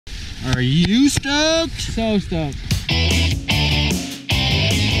Are you stoked? So stoked.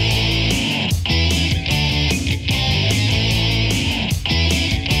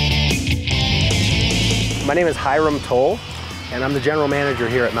 My name is Hiram Toll, and I'm the general manager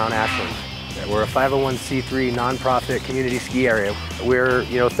here at Mount Ashland. We're a 501c3 nonprofit community ski area. We're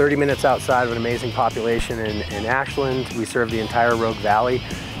 30 minutes outside of an amazing population in Ashland. We serve the entire Rogue Valley,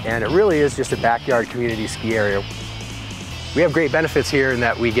 and it really is just a backyard community ski area. We have great benefits here in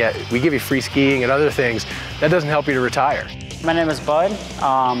that we give you free skiing and other things. That doesn't help you to retire. My name is Bud.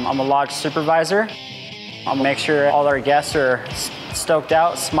 I'm a lodge supervisor. I'll make sure all our guests are stoked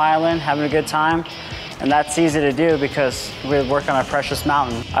out, smiling, having a good time. And that's easy to do because we work on a precious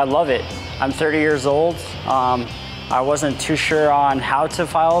mountain. I love it. I'm 30 years old. I wasn't too sure on how to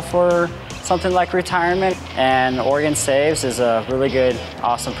file for something like retirement, and OregonSaves is a really good,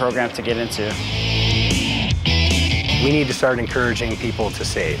 awesome program to get into. We need to start encouraging people to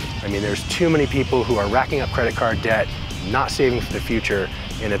save. I mean, there's too many people who are racking up credit card debt, not saving for the future,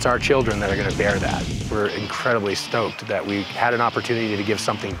 and it's our children that are going to bear that. We're incredibly stoked that we had an opportunity to give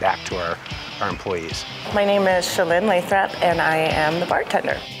something back to our employees. My name is Shalyn Lathrop, and I am the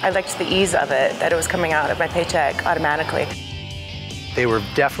bartender. I liked the ease of it, that it was coming out of my paycheck automatically. They were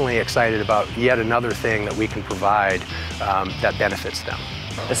definitely excited about yet another thing that we can provide that benefits them.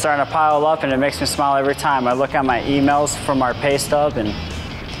 It's starting to pile up, and it makes me smile every time. I look at my emails from our pay stub, and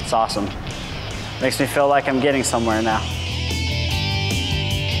it's awesome. Makes me feel like I'm getting somewhere now.